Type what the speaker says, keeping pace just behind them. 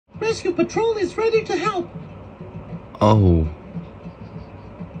Rescue patrol is ready to help. Oh.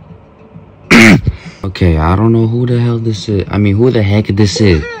 Okay, I don't know who the hell this is. I mean, who the heck this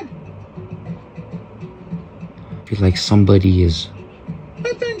is. I feel like somebody is...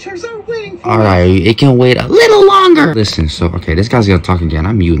 Adventures are waiting for Alright, it can wait a little longer. Listen, so, okay, this guy's gonna talk again.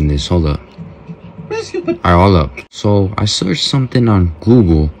 I'm muting this. Hold up. Alright, hold up. So, I searched something on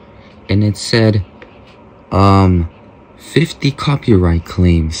Google, and it said, 50 copyright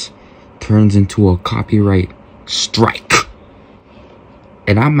claims turns into a copyright strike.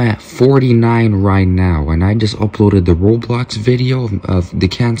 And I'm at 49 right now, and I just uploaded the Roblox video of the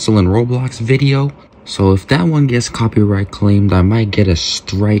canceling Roblox video. So if that one gets copyright claimed, I might get a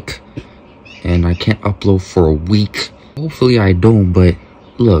strike, and I can't upload for a week. Hopefully I don't, but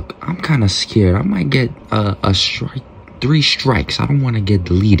look, I'm kind of scared. I might get a strike, 3 strikes. I don't want to get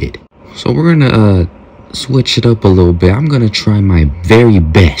deleted. So we're gonna switch it up a little bit. I'm gonna try my very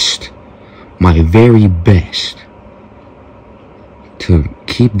best to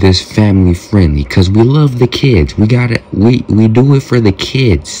keep this family friendly, because we love the kids. We do it for the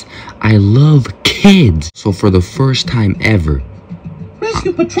kids. I love kids. So for the first time ever,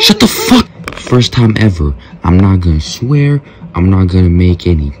 shut the fuck. First time ever, I'm not gonna swear. I'm not gonna make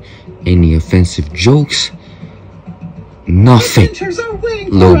any offensive jokes. Nothing.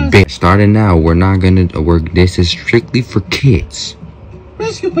 Little bit. Starting now, we're not gonna work. This is strictly for kids.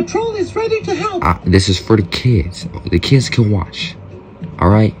 Rescue patrol is ready to help. This is for the kids. The kids can watch.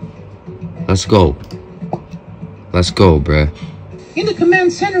 Alright? Let's go. Let's go, bruh. In the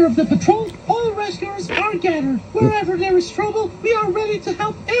command center of the patrol, all rescuers are gathered. Wherever there is trouble, we are ready to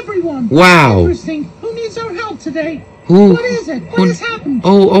help everyone. Wow. Interesting. Who needs our help today? Who? What is it? What has happened?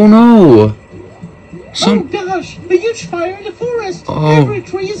 Oh no. Oh gosh, a huge fire in the forest. Oh. Every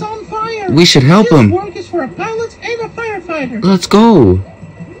tree is on fire. We should help him. This work is for a pilot and a firefighter. Let's go.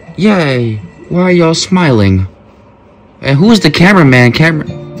 Yay. Why are y'all smiling? And who's the cameraman?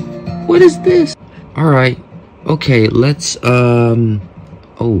 What is this? Alright. Okay, let's, oh.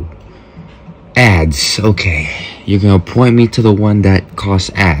 Ads. Okay. You're gonna point me to the one that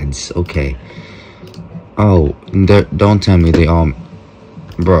costs ads. Okay. Oh, don't tell me they all...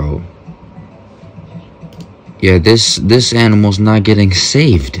 Bro. Yeah, this animal's not getting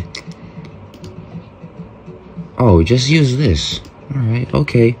saved. Oh, just use this. Alright,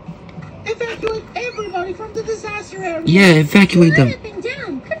 okay. Evacuate everybody from the disaster area. Yeah, evacuate them.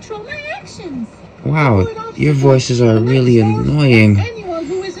 Down. Control my actions. Wow, your voices are really annoying.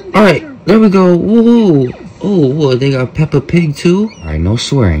 Alright, there we go. Woohoo! Oh, whoa, they got Peppa Pig too? Alright, no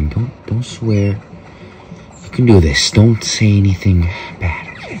swearing. Don't swear. You can do this. Don't say anything bad,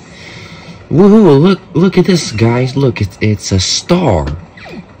 okay? Woohoo, look at this, guys. Look, it's a star.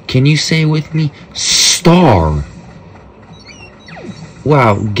 Can you say with me? Star.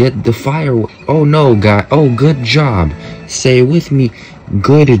 Wow, get the fire. Oh no, guy. Oh, good job. Say with me.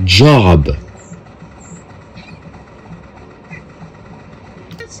 Good job.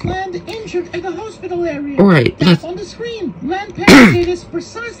 Let's land injured at the hospital area. Alright, let's... on the screen. Land parachute is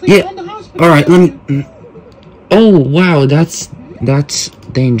precisely on the hospital Alright, area. let me... Oh, wow, that's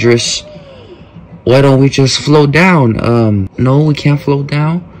dangerous. Why don't we just float down? No, we can't float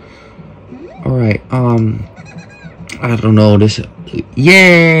down. Alright, I don't know, this...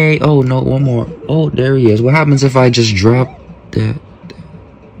 Yay! Oh, no, one more. Oh, there he is. What happens if I just drop that?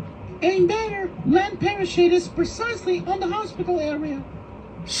 Ain't better. Land parachute is precisely on the hospital area.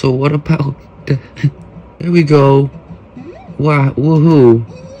 So what about... There we go. Wow, woohoo.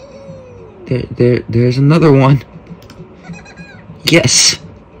 There's another one. Yes!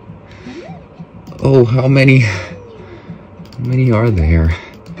 Oh, how many are there?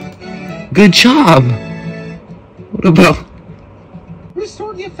 Good job! What about...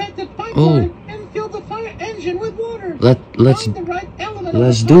 Restore the affected pipeline and fill the fire engine with water. Let's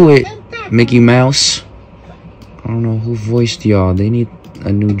do it, Mickey Mouse. I don't know who voiced y'all. They need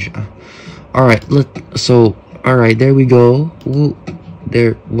a new job. Alright, alright, there we go. Woo,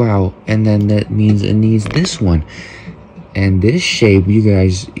 there, wow. And then that means it needs this one. And this shape, you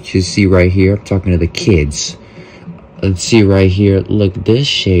guys can see right here. I'm talking to the kids. Let's see right here. Look, this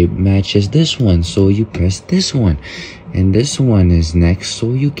shape matches this one. So you press this one. And this one is next.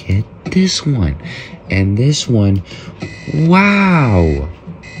 So you get this one. And this one. Wow.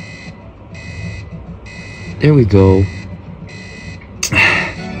 There we go.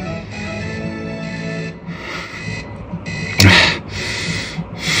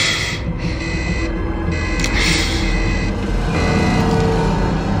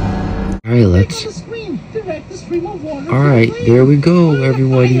 Alright, there we go,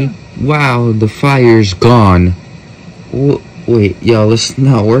 everybody. Wow, the fire's gone. Wait, y'all, it's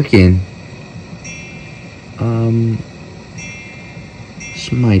not working.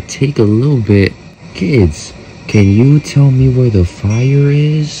 This might take a little bit. Kids, can you tell me where the fire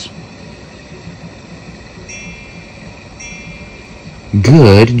is?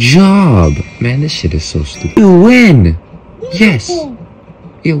 Good job! Man, this shit is so stupid. You win! Yes!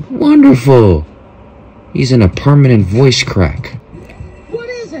 You're wonderful! He's in a permanent voice crack. What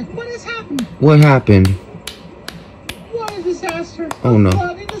is it? What has happened? What happened? What a disaster! Oh no.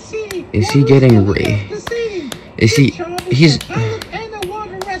 Flood in the sea. Is he getting ra- The sea. Is he... He's... And a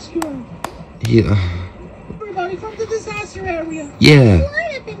water rescuer. Yeah. Everybody from the disaster area. Yeah.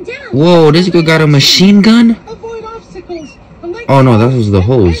 Slide up and down. Whoa, this guy got a machine gun? Avoid obstacles. Collect Oh no, that was the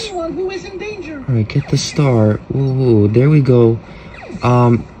hose. anyone who is in danger. Alright, get the star. Ooh, there we go.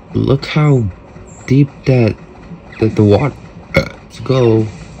 Look how deep that the water... Let's go.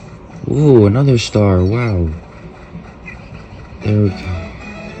 Ooh, another star. Wow. There we go.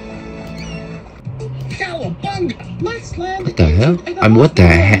 Cowabunga! Let's land. What the hell? What the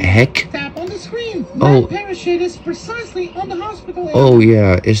heck? Tap on the screen. Oh. That parachute is precisely on the hospital area. Oh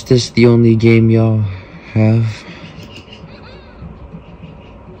yeah, is this the only game y'all have?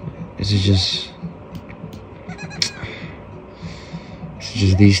 Is it just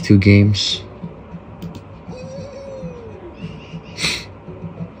these two games?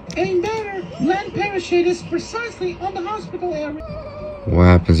 Ain't better. Land parachute is precisely on the hospital area. What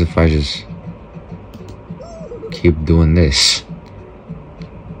happens if I just keep doing this?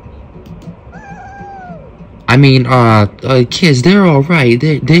 I mean, kids, they're all right.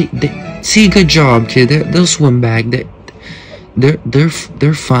 They see, good job, kid. They'll swim back.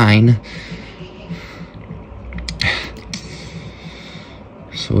 They're fine.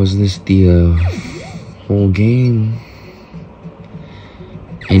 So is this the whole game?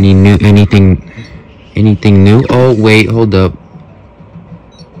 Anything new? Oh wait, hold up.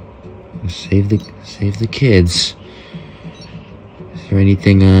 Save the kids. Is there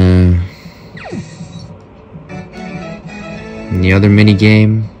anything any other mini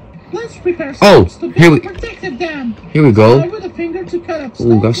game? Let's prepare Oh, stones to here build we- a protective dam. Here we go. Slide with a finger to cut up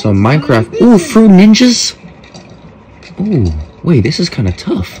Ooh, got stones some and slide Minecraft. this Ooh, in. Fruit Ninjas. Ooh, wait, this is kind of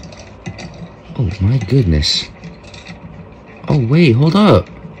tough. Oh my goodness. Oh wait, hold up.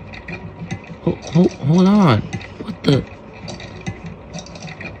 Hold on. What the?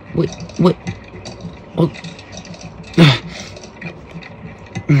 Wait, what? Oh.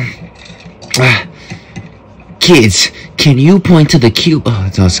 Kids, can you point to the cube? Oh,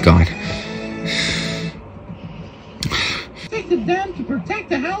 it's gone. Take the dam to protect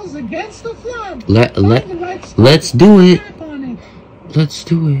the house against the flood. Let's do do it. Let's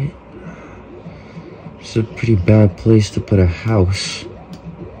do it. It's a pretty bad place to put a house.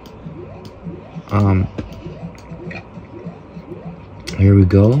 Here we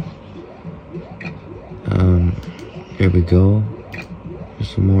go. Here we go. There's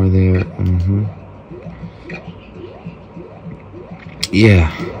some more there.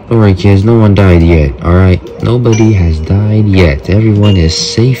 Yeah. Alright, kids, no one died yet. Alright? Nobody has died yet. Everyone is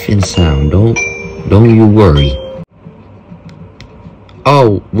safe and sound. Don't you worry.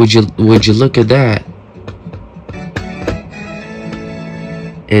 Oh, would you look at that?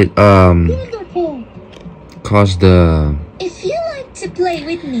 It Wonderful. caused the... If you like to play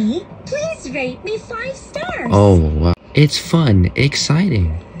with me, please rate me 5 stars. Oh, wow. It's fun,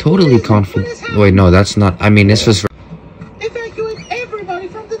 exciting, totally What is it? confident. What is happening? Wait, no, that's not... I mean, this was... Evacuate everybody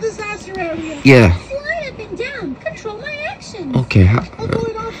from the disaster area. Yeah. Slide up and down. Control my actions. Okay,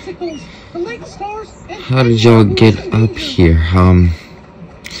 Avoid obstacles. Collect stars. And how did y'all anyone who get is in up danger. here?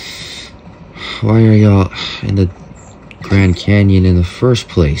 Why are y'all in the Grand Canyon in the first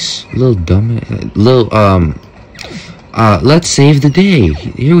place? Let's save the day.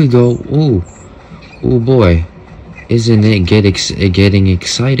 Here we go. Ooh boy. Isn't it getting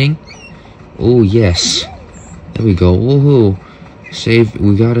exciting? Oh yes. There we go. Woohoo.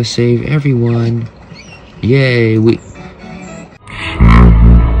 We gotta save everyone. Yay,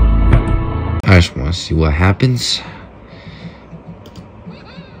 I just wanna see what happens.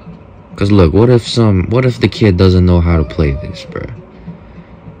 Cause look, what if the kid doesn't know how to play this, bruh?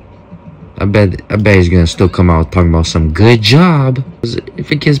 I bet he's gonna still come out talking about some good job. 'Cause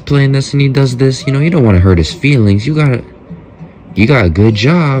if a kid's playing this and he does this, you don't want to hurt his feelings. You got a good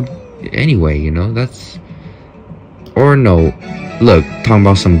job anyway, that's... Or no, look, talking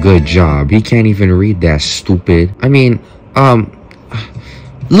about some good job. He can't even read that, stupid. I mean,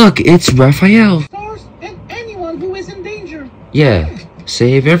 look, it's Raphael. Stars and anyone who is in danger. Yeah,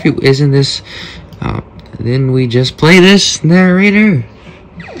 save isn't this... didn't we just play this, narrator?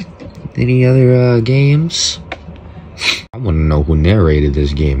 Any other games? I want to know who narrated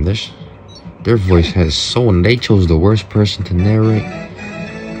this game. Their voice has they chose the worst person to narrate.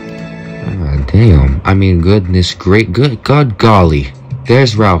 Ah, damn. I mean, goodness, good God golly.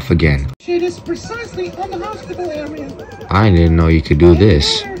 There's Ralph again. It is precisely on the hospital area. I didn't know you could do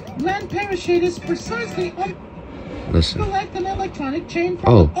this. Land parachute is precisely on. Listen. Select an electronic chain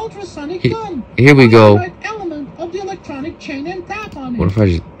from an ultrasonic gun. Here we go. Right element of the electronic chain and tap on it. What if I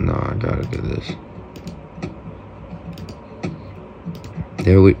just... No, I gotta do this.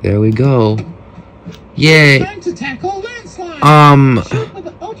 There we go. Yay. Time to tackle landslide. Shoot with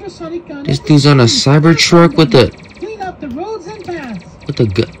the ultrasonic gun. This dude's on a Cybertruck with the... Clean up the roads and paths. With the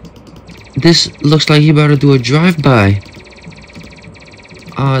gun. This looks like he about to do a drive-by.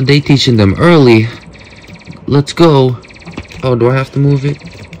 They teaching them early. Let's go. Oh, do I have to move it?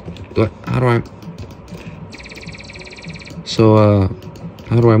 How do I... So,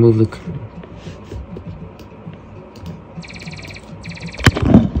 how do I move the...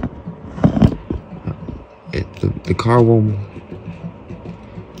 The car won't...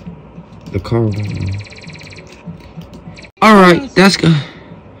 The car won't... Alright, that's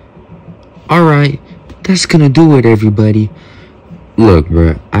gonna do it, everybody. Look,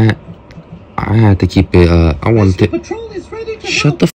 bro, I had to keep it, I wanted to... Patrol is ready to Shut the